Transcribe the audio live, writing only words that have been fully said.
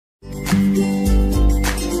Hey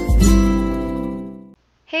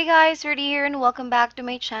guys, Rudy here and welcome back to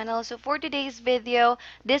my channel. So for today's video,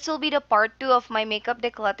 this will be the part 2 of my makeup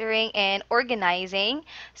decluttering and organizing.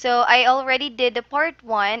 So I already did the part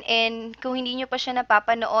 1 and kung hindi nyo pa siya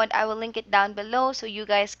napapanood, I will link it down below so you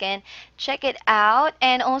guys can check it out.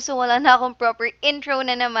 And also wala na akong proper intro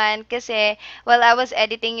na naman kasi while I was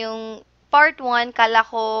editing yung part 1, kala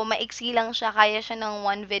ko maiksi lang siya, kaya siya ng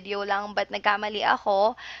one video lang, but nagkamali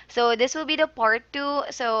ako. So, this will be the part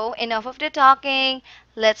 2. So, enough of the talking.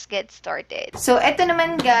 Let's get started. So, eto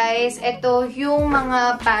naman guys, eto yung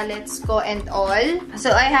mga palettes ko and all.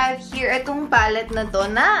 So, I have here itong palette na to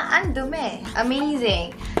na ang dumi.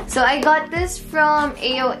 Amazing. So, I got this from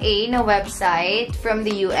AOA na website from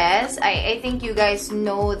the US. I think you guys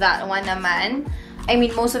know that one naman. I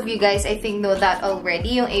mean, most of you guys, I think, know that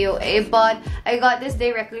already, yung AOA. But, I got this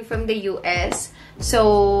directly from the US.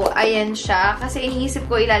 So, ayan siya. Kasi iniisip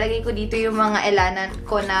ko, ilalagay ko dito yung mga elanan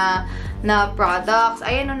ko na products.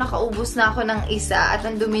 Ayan, no, nakaubos na ako ng isa. At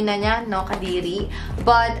ang dumi na niya, no, kadiri.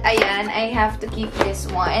 But, ayan, I have to keep this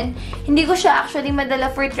one. Hindi ko siya actually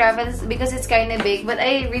madala for travels because it's kind of big. But,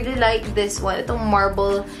 I really like this one. Itong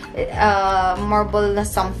marble na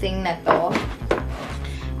something na to.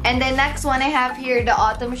 And then next one I have here, the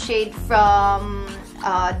autumn shade from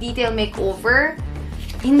Detail Makeover.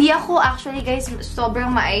 Hindi ako actually guys sobrang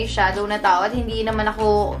ma-eyeshadow na tao at hindi naman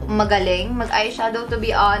ako magaling mag-eyeshadow to be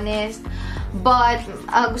honest. But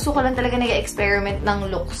gusto ko lang talaga nag-experiment ng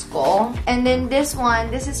looks ko. And then this one,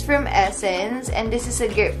 this is from Essence and this is a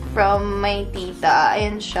gift from my tita.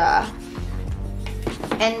 Ayan siya.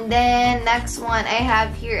 And then next one I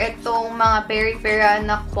have here itong mga peri-pera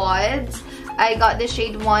na quads. I got the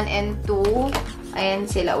shade 1 and 2. Ayan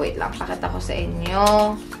sila. Wait lang. Pakita ko sa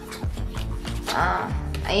inyo.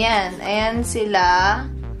 Ayan. Ayan sila.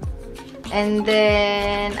 And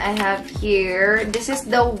then, I have here. This is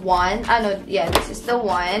the one. Yeah. This is the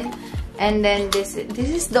one. And then, this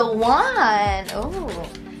is the one. Oh.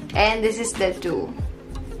 And this is the 2.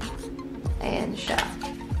 Ayan siya.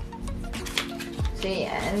 So,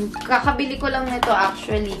 ayan. Kakabili ko lang nito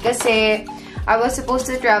actually. Kasi, I was supposed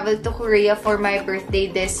to travel to Korea for my birthday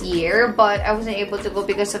this year, but I wasn't able to go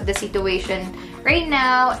because of the situation right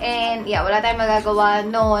now, and yeah, wala tayong magagawa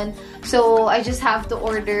noon. So, I just have to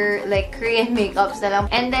order like Korean makeups na lang.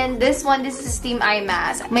 And then this one, this is Steam Eye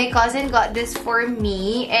Mask. My cousin got this for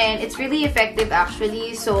me, and it's really effective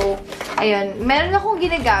actually. So, ayun. Meron akong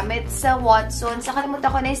ginagamit sa Watson. Sa kalimutan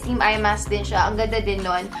ko na yung Steam Eye Mask din siya. Ang ganda din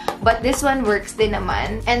nun. But this one works din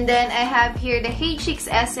naman. And then, I have here the Hey Cheeks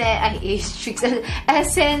Essence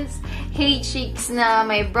Hey Cheeks na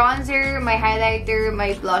may bronzer, may highlighter,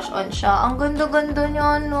 may blush on siya. Ang ganda-ganda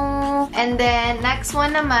niya, no? And then, next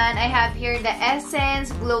one naman, I have here the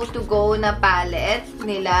Essence Glow to Go na palette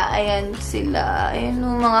nila. Ayan sila. Ayan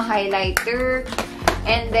yung mga highlighter.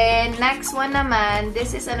 And then, next one naman,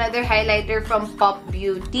 this is another highlighter from Pop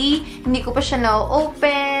Beauty. Hindi ko pa siya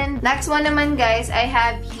na-open. Next one naman, guys, I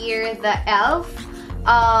have here the e.l.f.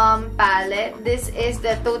 palette. This is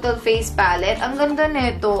the Total Face palette. Ang ganda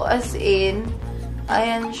nito, as in,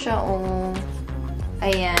 ayan siya, oh.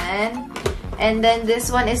 Ayan. And then, this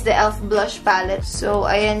one is the e.l.f. blush palette. So,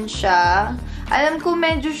 ayan siya. Alam ko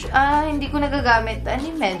medyo, hindi ko nagagamit.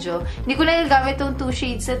 Hindi ko nagagamit tong 2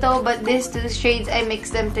 shades na to. But these 2 shades, I mix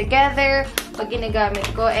them together pag ginagamit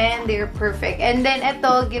ko. And they're perfect. And then,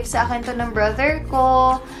 ito, give sa akin to ng brother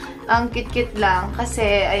ko. Ang cute-cute lang.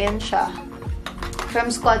 Kasi, ayan siya. From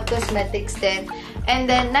Squad Cosmetics din. And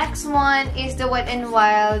then, next one is the Wet n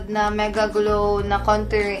Wild na Mega Glow na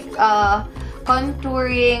contouring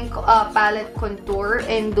palette contour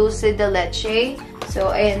in Dulce de Leche.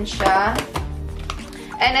 So, ayan siya.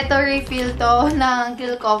 And ito, refill to ng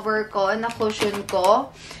kill cover ko, na cushion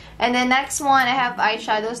ko. And then, next one, I have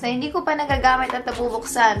eyeshadows na hindi ko pa nagagamit at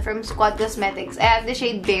nabubuksan from Squad Cosmetics. I have the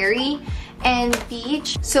shade Berry and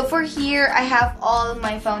Peach. So, for here, I have all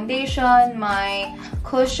my foundation, my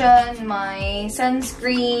cushion, my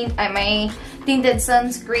sunscreen, my tinted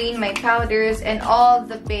sunscreen, my powders, and all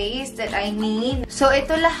the base that I need. So,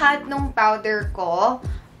 ito lahat ng powder ko.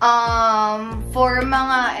 Sa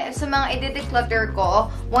mga i-declutter ko,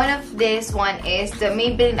 one of this one is the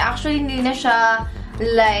Maybelline. Actually, hindi na siya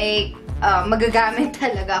like, magagamit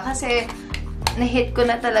talaga. Kasi, na-hit ko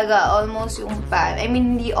na talaga almost yung pan. I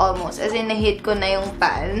mean, hindi almost. As in, na-hit ko na yung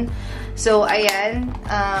pan. So, ayan.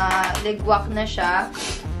 Ligwak na siya.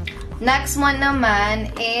 Next one naman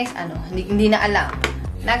is, hindi na alam.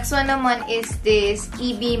 Next one naman is this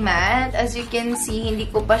EB Matte. As you can see, hindi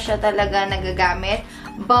ko pa siya talaga nagagamit.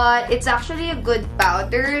 But, it's actually a good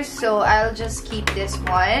powder. So, I'll just keep this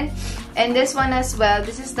one. And this one as well,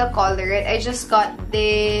 this is the color. I just got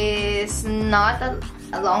this not a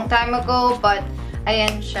long time ago, but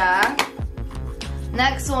ayan siya.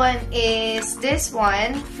 Next one is this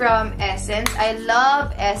one from Essence. I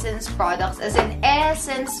love Essence products. As in,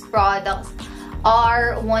 Essence products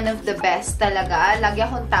are one of the best talaga. Lagi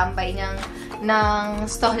akong tambay ng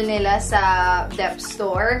stall nila sa Dep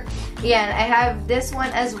Store. Ayan, I have this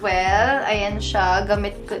one as well. Ayan siya.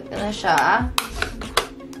 Gamit ko na siya.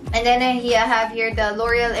 And then I have here the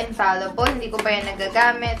L'Oreal Infallible. Hindi ko pa yan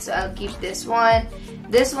nagagamit, so I'll keep this one.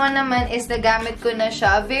 This one naman is nagamit ko na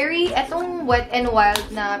siya. Etong Wet n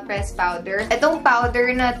Wild na pressed powder. Etong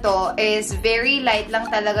powder na to is very light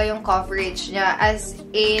lang talaga yung coverage niya. As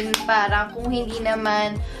in, parang kung hindi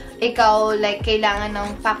naman ikaw, like, kailangan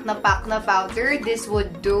ng pack na powder, this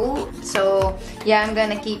would do. So, yeah, I'm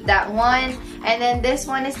gonna keep that one. And then, this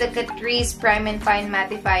one is the Catrice Prime and Fine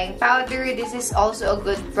Mattifying Powder. This is also a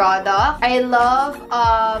good product. I love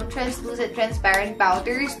translucent, transparent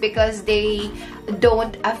powders because they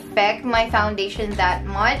don't affect my foundation that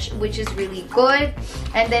much, which is really good.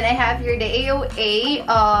 And then, I have here the AOA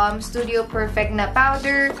Studio Perfect na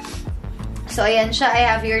powder. So, ayan siya. I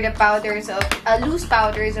have here the powders of, loose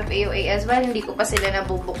powders of AOA as well. Hindi ko pa sila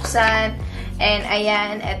nabubuksan. And,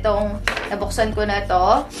 ayan, etong, nabuksan ko na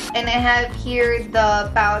to. And I have here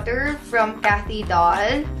the powder from Kathy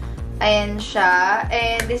Doll. Ayan siya.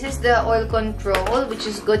 And this is the oil control, which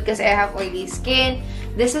is good kasi I have oily skin.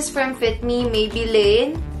 This is from Fit Me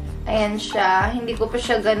Maybelline. Ayan siya. Hindi ko pa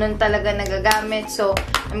siya ganun talaga nagagamit. So,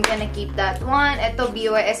 I'm gonna keep that one. Ito,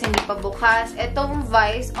 BYS, hindi pa bukas. Itong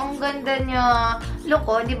Vice, ang ganda niya. Look,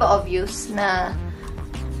 oh, di ba obvious na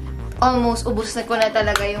almost ubus na ko na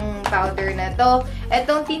talaga yung powder na to.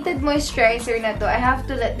 Itong tinted moisturizer na to, I have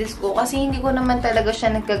to let this go kasi hindi ko naman talaga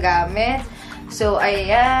siya nagkagamit. So,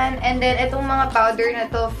 ayan. And then, itong mga powder na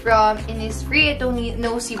to from Innisfree. Itong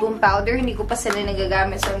No Sebum powder. Hindi ko pa sila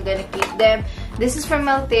nagagamit. So, I'm gonna keep them. This is from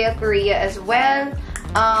Altea Korea as well.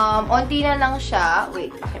 Onti na lang siya.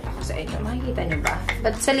 Wait, pakita ko sa inyo. Makikita nyo ba?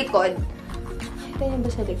 But sa likod. Makikita nyo ba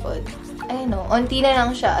sa likod? Ayun o. Onti na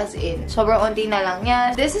lang siya as in. Sobrang onti na lang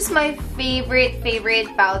yan. This is my favorite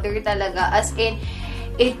powder talaga. As in,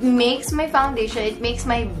 it makes my foundation, it makes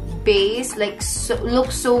my base like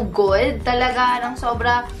look so good talaga ng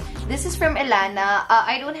sobra. This is from Elana.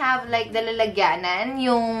 I don't have like the lalagyanan,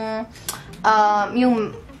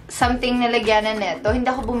 yung something na lagyanan nito.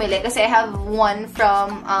 Hindi ako bumili kasi I have one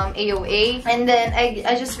from AOA. And then, I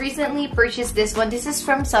just recently purchased this one. This is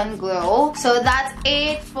from Sunglow. So, that's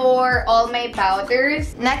it for all my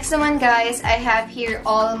powders. Next naman, guys, I have here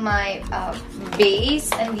all my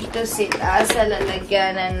base. Andito sila sa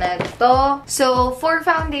lalagyanan na to. So, for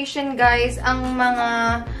foundation, guys, ang mga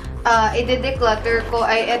i-declutter ko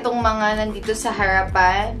ay itong mga nandito sa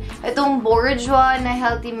harapan. Itong Bourjois na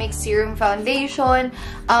Healthy Mix Serum Foundation.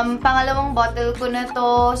 Pangalawang bottle ko na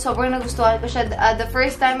to. Sobrang nagustuhan ko siya. The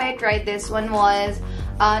first time I tried this one was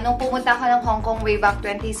nung pumunta ako ng Hong Kong way back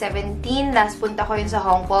 2017. Last punta ko yun sa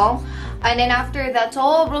Hong Kong. And then after that,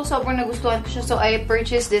 sobrang nagustuhan ko siya. So, I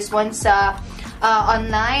purchased this one sa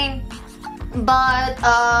online. But,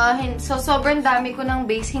 so sobrang dami ko ng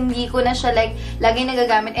base. Hindi ko na siya like, lagi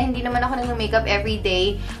nagagamit. Eh, hindi naman ako nag-makeup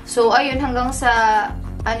everyday. So, ayun, hanggang sa,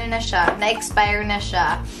 na siya, na-expire na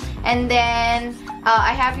siya. And then,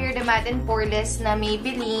 I have here the Matte and Poreless na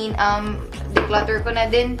Maybelline. Declutter ko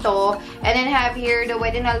na din to. And then, have here the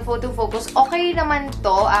Wet n Wild Photo Focus. Okay naman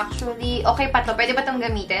to, actually. Okay pa to. Pwede ba tong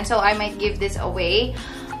gamitin? So, I might give this away.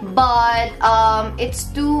 But, it's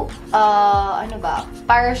too,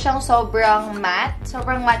 para siyang sobrang matte.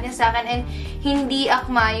 Sobrang matte niya sa akin. And, hindi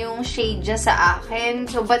akma yung shade niya sa akin.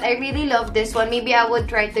 So, but I really love this one. Maybe I would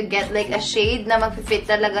try to get like a shade na mag-fit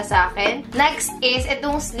talaga sa akin. Next is,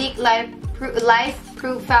 itong Sleek Life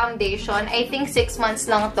Proof Foundation. I think 6 months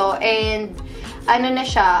lang to. And, na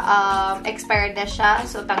siya, expired na siya.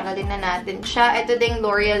 So, tanggalin na natin siya. Ito ding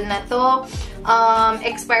L'Oreal na to.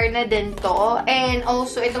 Expired na din to. And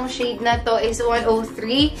also, itong shade na to is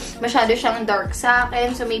 103. Masyado siyang dark sa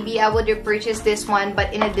akin. So, maybe I would repurchase this one but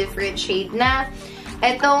in a different shade na.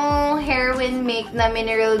 Itong Hairwin Make na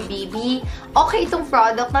Mineral BB. Okay itong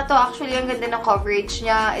product na to. Actually, ang ganda ng coverage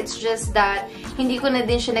niya. It's just that, hindi ko na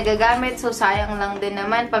din siya nagagamit. So, sayang lang din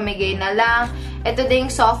naman. Pamigay na lang. Ito ding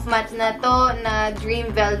soft matte na to, na Dream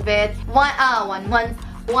Velvet. 1 month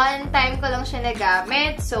One time ko lang siya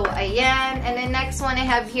nagamit. So, ayan. And then next one, I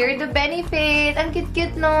have here the Benefit. Ang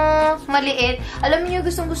cute-cute, no? Maliit. Alam niyo,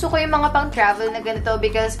 gustong-gusto ko yung mga pang-travel na ganito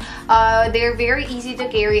because they're very easy to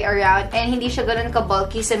carry around and hindi siya ganun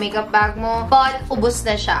ka-bulky sa makeup bag mo. But, ubos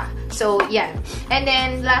na siya. So, yan. And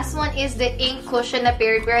then, last one is the ink cushion na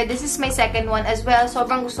period wear. This is my second one as well.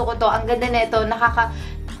 Sobrang gusto ko to. Ang ganda nito.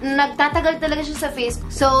 Nagtatagal talaga siya sa face.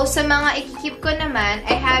 So, sa mga ikikip ko naman,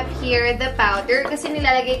 I have here the powder. Kasi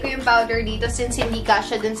nilalagay ko yung powder dito since hindi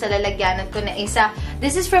kasha dun sa lalagyanan ko na isa.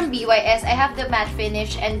 This is from BYS. I have the matte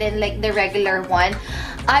finish and then like the regular one.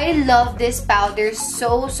 I love this powder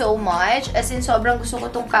so much. As in, sobrang gusto ko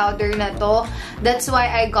tong powder na to. That's why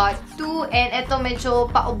I got two. And ito medyo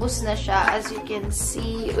paubos na siya. As you can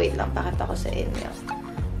see. Wait lang, pakita ko sa inyo.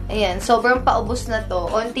 Ayan, sobrang paubos na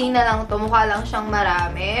to. Unti na lang to. Mukha lang siyang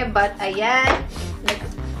marami. But, ayan.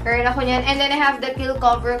 Nag-earn ako niyan. And then, I have the Kill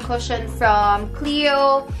Cover Cushion from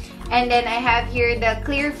Clio. And then, I have here the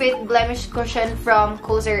Clear Fit Blemish Cushion from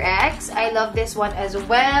xoxo. I love this one as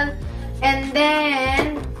well. And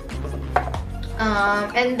then,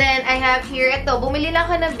 I have here, ito, bumili lang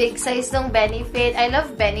ako ng big size ng Benefit. I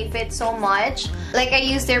love Benefit so much. Like, I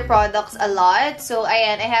use their products a lot. So,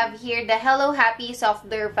 ayan, I have here the Hello Happy Soft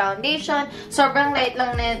Blur Foundation. Sobrang light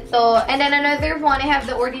lang nito. And then, another one, I have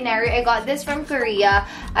the Ordinary. I got this from Korea.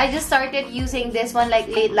 I just started using this one like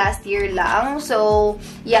late last year lang. So,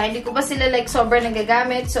 yeah, hindi ko pa sila like sobrang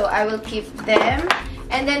nagagamit. So, I will keep them.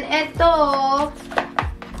 And then, ito,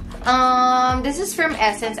 this is from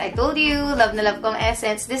Essence. I told you, love na love kong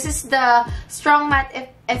Essence. This is the Strong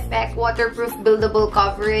Matte Effect Waterproof Buildable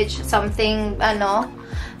Coverage something,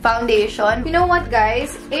 foundation. You know what,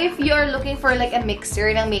 guys? If you're looking for like a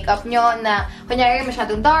mixer ng makeup nyo na, kunyari,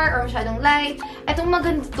 masyadong dark or masyadong light, etong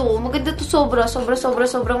maganda to. Maganda to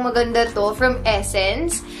sobrang maganda to from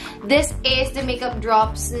Essence. This is the makeup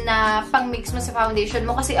drops na pang-mix mo sa foundation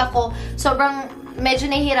mo. Kasi ako, medyo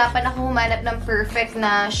nahihirapan ako humanap ng perfect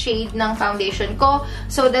na shade ng foundation ko.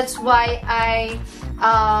 So, that's why I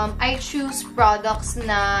choose products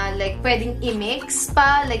na like pwedeng i-mix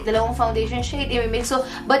pa. Like, dalawang foundation shade i-mix. So,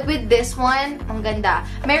 but with this one, ang ganda.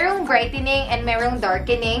 Merong brightening and merong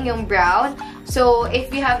darkening yung brown. So,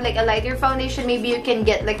 if you have like a lighter foundation, maybe you can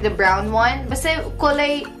get like the brown one. Basta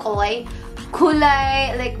kulay,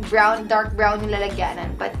 like brown, dark brown yung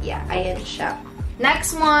lalagyanan. But yeah, ayan siya.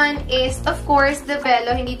 Next one is, of course, the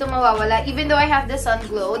Velo. Hindi to mawawala. Even though I have the Sun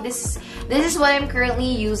Glow, this is what I'm currently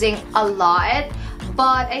using a lot.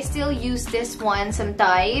 But I still use this one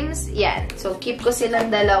sometimes. Yan. So, keep ko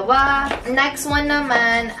silang dalawa. Next one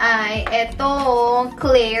naman ay ito,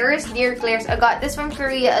 Claire's. Dear Claire's. I got this from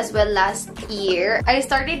Korea as well last year. I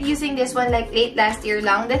started using this one like late last year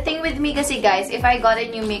lang. The thing with me kasi, guys, if I got a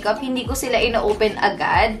new makeup, hindi ko sila ina-open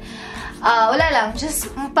agad. Wala lang.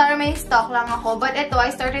 Just para may stock lang ako. But ito,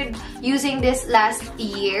 I started using this last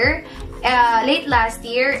year. Late last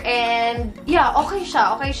year. And, yeah, okay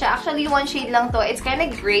siya. Actually, one shade lang to. It's kind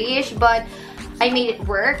of grayish, but I made it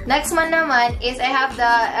work. Next one naman is I have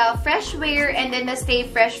the Fresh Wear and then the Stay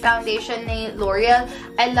Fresh Foundation ni L'Oreal.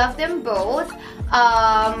 I love them both.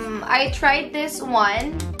 I tried this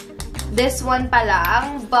one pa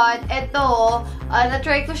lang. But ito,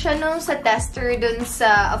 na-try ko siya nung sa tester dun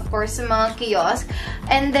sa, of course, sa mga kiosk.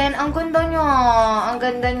 And then, ang ganda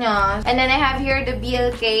niya. And then I have here the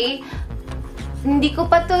BLK. Hindi ko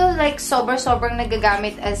pa to like sobrang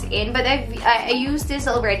nagagamit as in. But I used this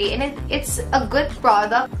already. And it's a good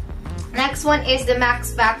product. Next one is the Max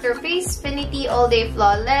Factor Face Finity All Day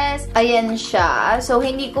Flawless. Ayan siya. So,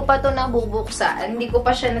 hindi ko pa to nabubuksan. Hindi ko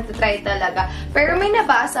pa siya natatry talaga. Pero may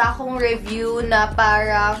nabasa akong review na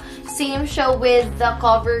parang same siya with the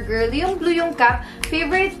CoverGirl. Yung blue yung cap.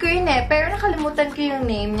 Favorite ko yun eh. Pero nakalimutan ko yung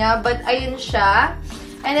name niya. But, ayun siya.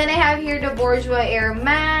 And then, I have here the Bourjois Air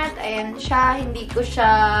Matte. Ayan siya. Hindi ko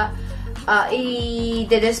siya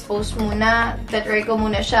i-dispose muna. Tatry ko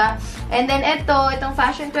muna siya. And then, itong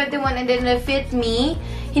Fashion 21 and then the Fit Me.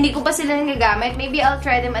 Hindi ko pa sila nagagamit. Maybe I'll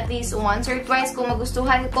try them at least once or twice. Kung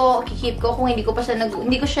magustuhan ko, keep ko. Kung hindi ko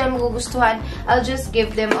siya magugustuhan, I'll just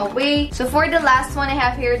give them away. So, for the last one, I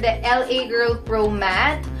have here the LA Girl Pro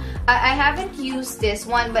Matte. I haven't used this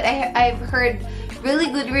one, but I've heard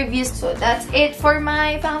really good reviews. So that's it for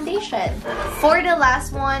my foundation. For the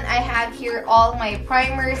last one, I have here all my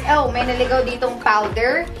primers. Oh, may naligaw ditong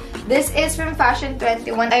powder. This is from Fashion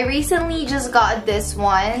 21. I recently just got this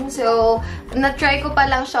one. So, na-try ko pa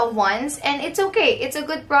lang siya once. And it's okay. It's a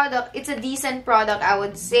good product. It's a decent product, I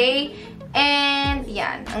would say. And,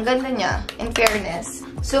 yan. Ang ganda niya. In fairness.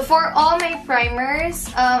 So, for all my primers,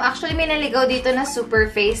 actually may naligaw dito na Super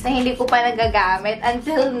Face na hindi ko pa nagagamit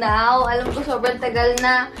until now. Alam ko, sobrang tagal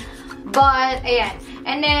na. But, ayan.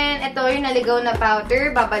 And then, ito yung naligaw na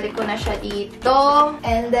powder. Babalik ko na siya dito.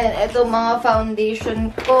 And then, ito mga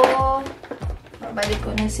foundation ko. Babalik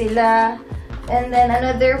ko na sila. And then,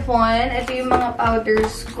 another one. Ito yung mga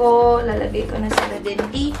powders ko. Lalagay ko na sila din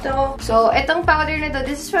dito. So, itong powder na to,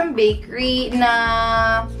 this is from Bakery na...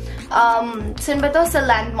 saan ba to? Sa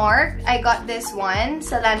Landmark. I got this one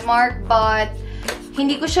sa Landmark, but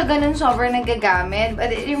hindi ko siya ganun sobrang nagagamit.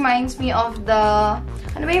 But it reminds me of the,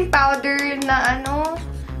 ano ba yung powder na ano?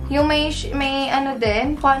 Yung may ano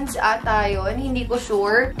din, Pond's ata yun. Hindi ko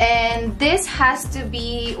sure. And this has to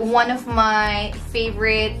be one of my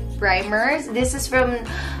favorite primers. This is from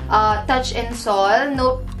Touch and Sol.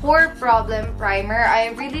 No Pore Problem Primer.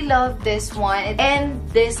 I really love this one. And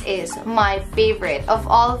this is my favorite of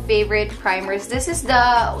all favorite primers. This is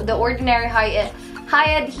the ordinary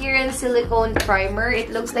high adherence silicone primer.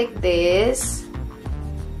 It looks like this.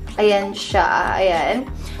 Ayan siya.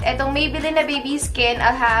 Ayan. Etong Maybelline na Baby Skin,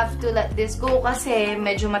 I'll have to let this go kasi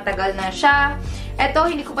medyo matagal na siya. Ito,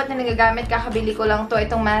 hindi ko pa ito nagagamit. Kakabili ko lang to.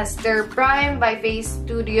 Itong Master Prime by Face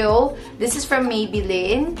Studio. This is from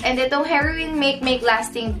Maybelline. And itong Heroin Make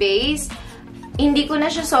Lasting Base, hindi ko na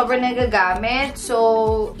siya sobrang nagagamit.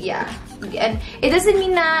 So, yeah. And it doesn't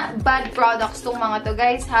mean na bad products tong mga to,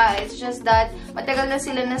 guys, ha? It's just that matagal na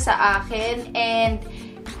sila na sa akin and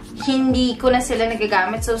hindi ko na sila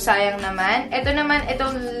nagagamit. So, sayang naman. Ito naman,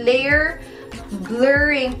 itong Layer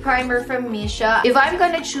Blurring Primer from Misha. If I'm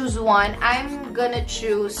gonna choose one, I'm gonna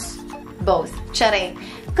choose both. Charing.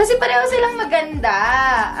 Kasi pareho silang maganda.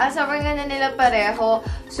 Sobrang ganda nila pareho.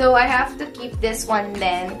 So, I have to keep this one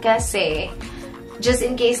then. Kasi, just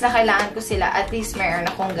in case na kailangan ko sila, at least mayroon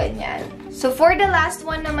akong ganyan. So, for the last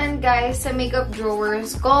one naman, guys, sa makeup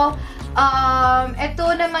drawers ko, ito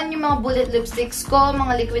naman yung mga bullet lipsticks ko,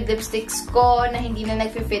 mga liquid lipsticks ko na hindi na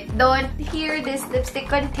nagfi-fit doon. Here, this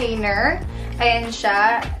lipstick container. Ayan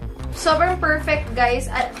siya. Sobrang perfect,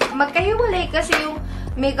 guys. At magkahiwalay kasi yung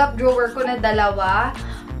makeup drawer ko na dalawa.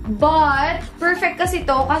 But, perfect kasi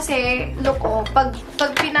to kasi, look, oh, pag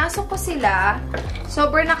pinasok ko sila,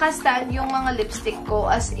 sobrang nakastand yung mga lipstick ko,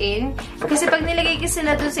 as in. Kasi pag nilagay ko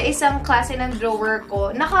sila dun sa isang klase ng drawer ko,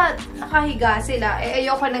 nakahiga sila. Eh,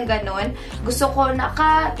 ayoko ng ganon. Gusto ko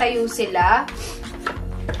nakatayo sila.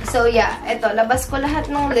 So, yeah. Ito, labas ko lahat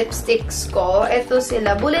ng lipsticks ko. Ito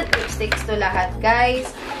sila. Bullet lipsticks to lahat, guys.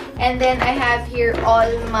 And then, I have here all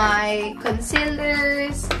my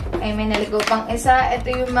concealers. Ay, may naligaw pang isa.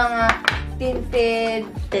 Ito yung mga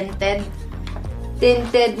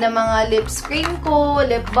tinted na mga lip cream ko,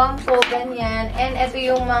 lip balm ko, ganyan. And ito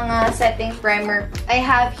yung mga setting primer. I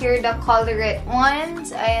have here the Colorette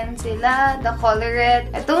ones. Ayan sila, the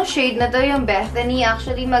Colorette. Itong shade na to, yung Bethany,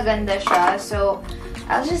 actually maganda siya. So,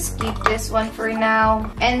 I'll just keep this one for now.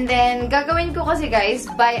 And then, gagawin ko kasi, guys,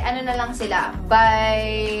 by ano na lang sila,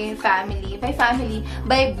 by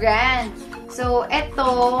brand. So,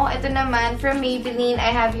 ito naman, from Maybelline,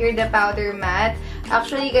 I have here the powder matte.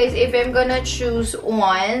 Actually, guys, if I'm gonna choose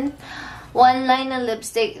one line ng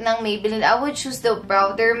lipstick ng Maybelline, I would choose the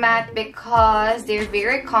powder matte because they're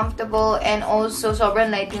very comfortable and also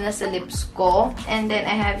sobrang light na sa lips ko. And then,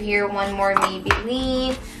 I have here one more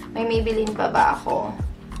Maybelline. May Maybelline pa ba ako?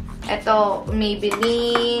 Ito,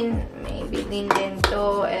 Maybelline din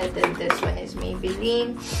to. And then, this one is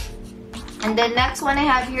Maybelline. And then, next one, I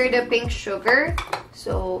have here the Pink Sugar.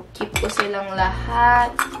 So, keep ko silang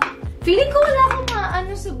lahat. Feeling ko wala akong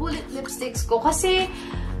maano sa bullet lipsticks ko kasi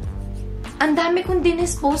ang dami kong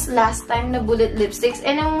dinispose last time na bullet lipsticks.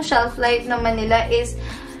 And yung shelf life naman nila is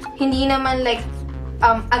hindi naman like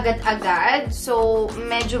agad-agad. So,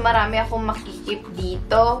 medyo marami akong makikip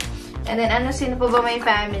dito. And then, sino pa ba may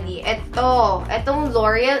family? Etong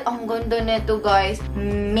L'Oreal, ang ganda nito, guys.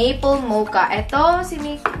 Maple Mocha. Ito, si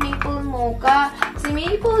Maple Mocha. Si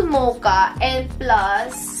Maple Mocha. And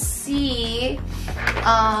plus,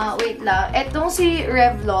 wait lang. Etong si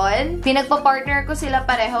Revlon. Pinagpa-partner ko sila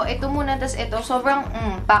pareho. Ito muna, tas ito. Sobrang,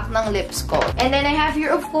 pack ng lips ko. And then, I have here,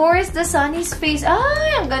 of course, the Sunny's Face.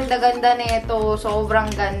 Ay, ang ganda-ganda nito. Sobrang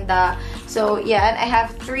ganda. So, yan. I have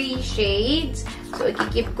 3 shades. So,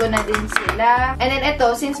 ikikip ko na din sila. And then,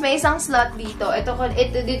 ito, since may isang slot dito,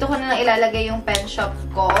 dito ko na lang ilalagay yung pen shop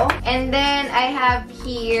ko. And then, I have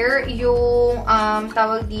here yung,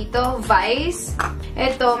 tawag dito, Vice.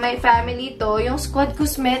 Ito, my family to, yung Squad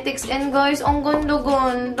Cosmetics. And guys, ang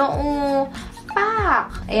ganda-ganda.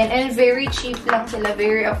 Pack! Ayan, and very cheap lang sila.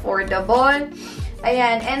 Very affordable.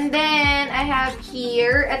 Ayan. And then, I have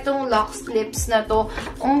here, itong Lux Lips na to.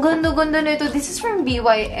 Ang ganda-ganda na ito. This is from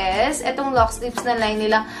BYS. Itong Lux Lips na line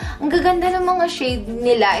nila. Ang gaganda ng mga shade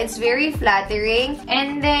nila. It's very flattering.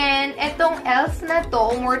 And then, itong e.l.f. na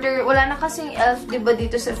to, order, wala na kasing e.l.f. diba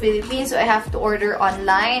dito sa Philippines, so I have to order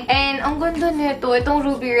online. And ang ganda nito, itong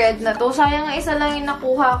ruby red na to. Sayang nga isa lang yung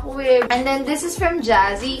nakuha ko eh. And then, this is from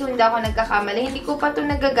Jazzy. Kung hindi ako nagkakamali, hindi ko pa to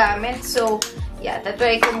nagagamit. So, yeah,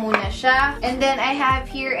 tatry ko muna siya. And then, I have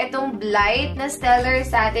here itong Blight na Stellar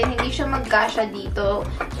Satin. Hindi siya magkasya dito.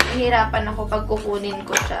 Hihirapan ako pag kukunin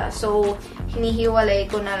ko siya. So,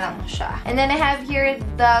 hinihiwalay ko na lang siya. And then, I have here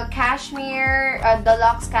the Cashmere,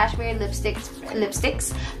 Deluxe Cashmere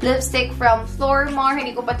Lipstick from Flormar.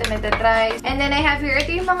 Hindi ko pa ito natatry. And then, I have here, ito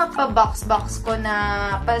yung mga pa-box-box ko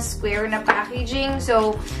na pa-square na packaging.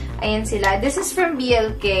 So, ayan sila. This is from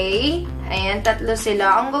BLK. Ayan, tatlo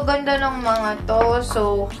sila. Ang gaganda ng mga to.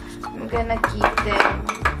 So, I'm gonna keep them.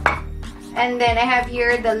 And then, I have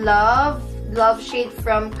here the Love shade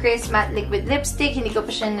from Chris Matte Liquid Lipstick. Hindi ko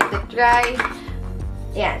pa siya natatry.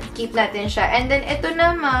 Ayan, keep natin siya. And then, ito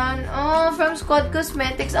naman, from Squad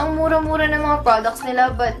Cosmetics. Ang mura-mura ng mga products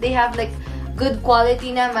nila, but they have like good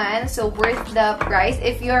quality naman, so worth the price.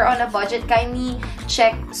 If you're on a budget, kindly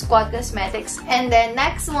check Squad Cosmetics. And then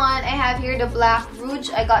next one, I have here the Black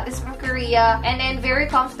Rouge. I got this from Korea, and then very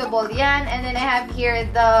comfortable yan. And then I have here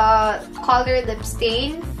the Color Lip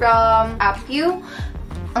Stain from Apu.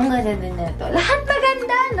 Ang ganda din nito. Lahat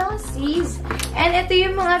maganda, no? Sis. And ito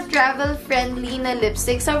yung mga travel-friendly na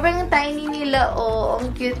lipstick. Sobrang tiny nila, oh.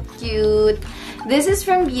 Ang cute-cute. This is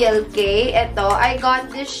from BLK. Ito, I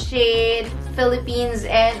got this shade Philippines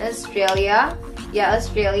and Australia. Yeah,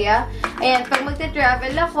 Australia. Ayan, pag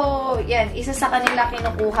magte-travel ako, yan, isa sa kanila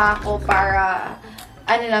kinukuha ko para,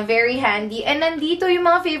 ano lang, very handy. And nandito yung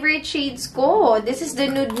mga favorite shades ko. This is the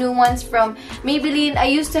new ones from Maybelline. I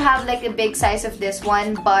used to have like a big size of this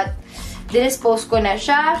one, but dinispose ko na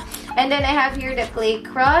siya. And then I have here the Clay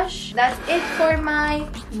Crush. That's it for my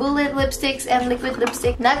bullet lipsticks and liquid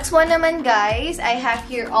lipstick. Next one naman, guys, I have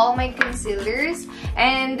here all my concealers.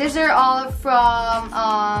 And these are all from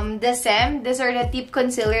Decem. These are the tip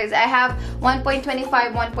concealers. I have 1.25,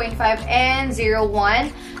 1.5, and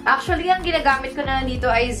 01. Actually, ang ginagamit ko na dito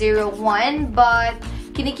ay 01, but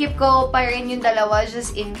kinikip ko pa rin yung dalawa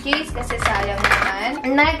just in case kasi sayang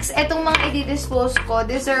naman. Next, itong mga i-dispose ko,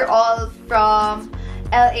 these are all from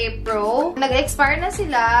LA Pro. Nag-expire na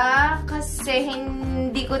sila kasi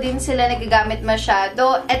hindi ko din sila nagagamit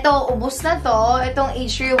masyado. Ito, ubos na to. Itong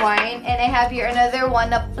Age Rewind. And I have here another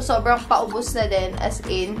one na sobrang paubos na din. As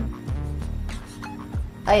in,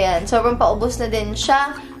 ayan, sobrang paubos na din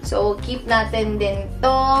siya. So, keep natin din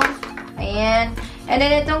to. Ayan. And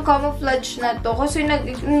then, itong camouflage na to. Kasi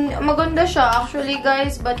maganda siya actually,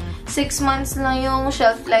 guys. But, 6 months lang yung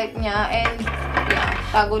shelf life niya. And, yeah,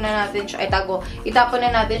 tago na natin siya. Itapon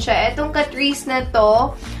na natin siya. Itong Catrice na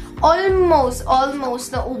to, almost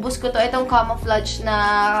naubos ko to. Itong camouflage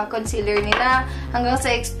na concealer nila. Hanggang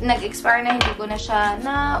sa nag-expire na, hindi ko na siya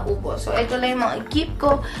naubos. So, ito lang yung mga keep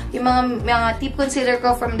ko. Yung mga tip concealer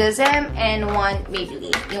ko from Decem and one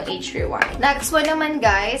Maybelline, yung Age Rewind. Next one naman,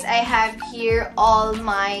 guys, I have here all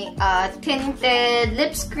my tinted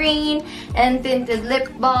lip screen and tinted lip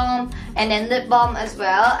balm and then lip balm as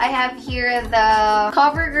well. I have here the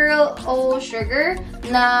CoverGirl O Sugar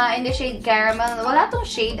na in the shade Caramel. Wala tong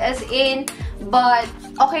shade as in, but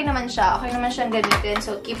okay naman siya. Okay naman siyang gamitin.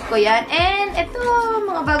 So, keep ko yan. And ito,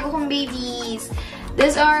 mga bago kong babies.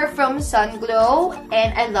 These are from Sunglow.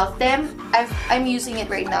 And I love them. I'm using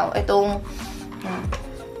it right now. Itong,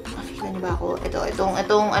 makikita niyo ba ako?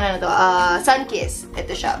 Itong, ano na to? Sunkiss.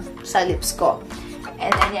 Ito siya. Sa lips ko.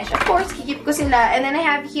 And then, yeah, of course, kikip ko sila. And then, I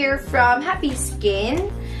have here from Happy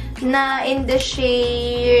Skin na in the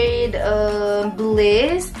shade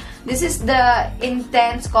Bliss. This is the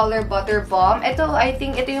Intense Color Butter Balm. Ito, I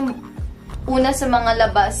think, ito yung una sa mga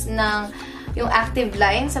labas ng yung active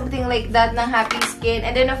line. Something like that ng Happy Skin.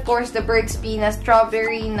 And then, of course, the Burt's Bees na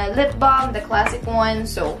Strawberry na lip balm. The classic one.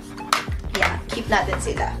 So, yeah, keep natin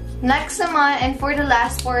sila. Next naman, and for the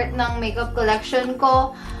last part ng makeup collection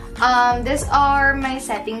ko, these are my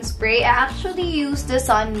setting spray. I actually use the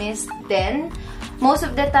Sun Mist then. Most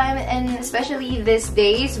of the time, and especially these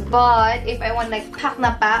days, but if I want like pack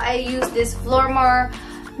na pa, I use this Flormar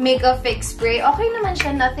Makeup Fix Spray. Okay naman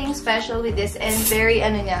siya, nothing special with this, and very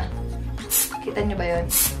ano niya. Kita niyo ba yun?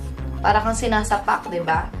 Para kang sinasapak,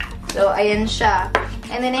 diba? So, ayan siya.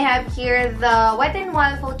 And then I have here the Wet n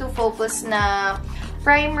Wild Photo Focus na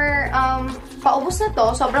primer, paubos na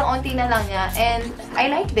to. Sobrang onti na lang niya. And I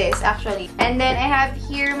like this, actually. And then, I have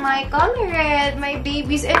here my Colored, my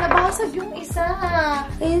babies. Eh, nabasag yung isa.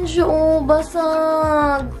 Ayun siya, oh,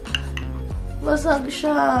 basag. Basag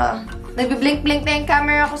siya. Nagbi-blink-blink na yung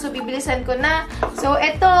camera ko, so bibilisan ko na. So,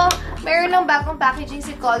 ito, meron ng bagong packaging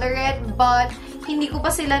si Colored, but hindi ko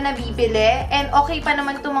pa sila nabibili. And okay pa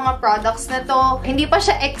naman itong mga products na to. Hindi pa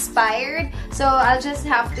siya expired. So, I'll just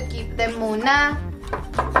have to keep them muna.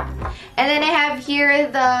 And then I have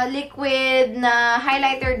here the liquid na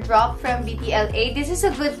highlighter drop from BTLA. This is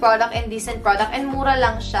a good product and decent product. And mura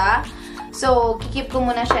lang siya. So, kikip ko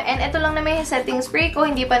muna siya. And ito lang na may setting spray ko.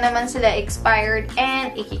 Hindi pa naman sila expired.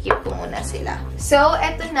 And ikikip ko muna sila. So,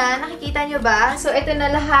 ito na. Nakikita nyo ba? So, ito na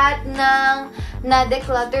lahat ng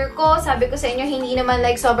na-declutter ko. Sabi ko sa inyo, hindi naman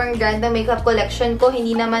like sobrang grand ng makeup collection ko.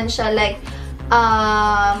 Hindi naman siya like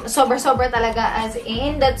sobra-sobra talaga as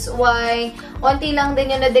in. That's why, onti lang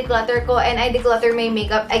din yung na-declutter ko. And I declutter my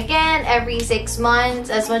makeup again every 6 months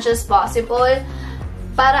as much as possible.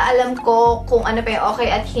 Para alam ko kung ano pa yung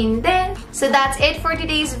okay at hindi. So that's it for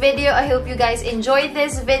today's video. I hope you guys enjoyed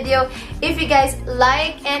this video. If you guys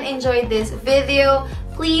like and enjoyed this video,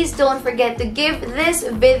 please don't forget to give this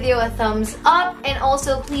video a thumbs up. And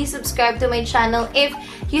also, please subscribe to my channel if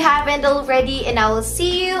you haven't already. And I will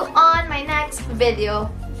see you on my next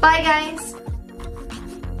video. Bye, guys!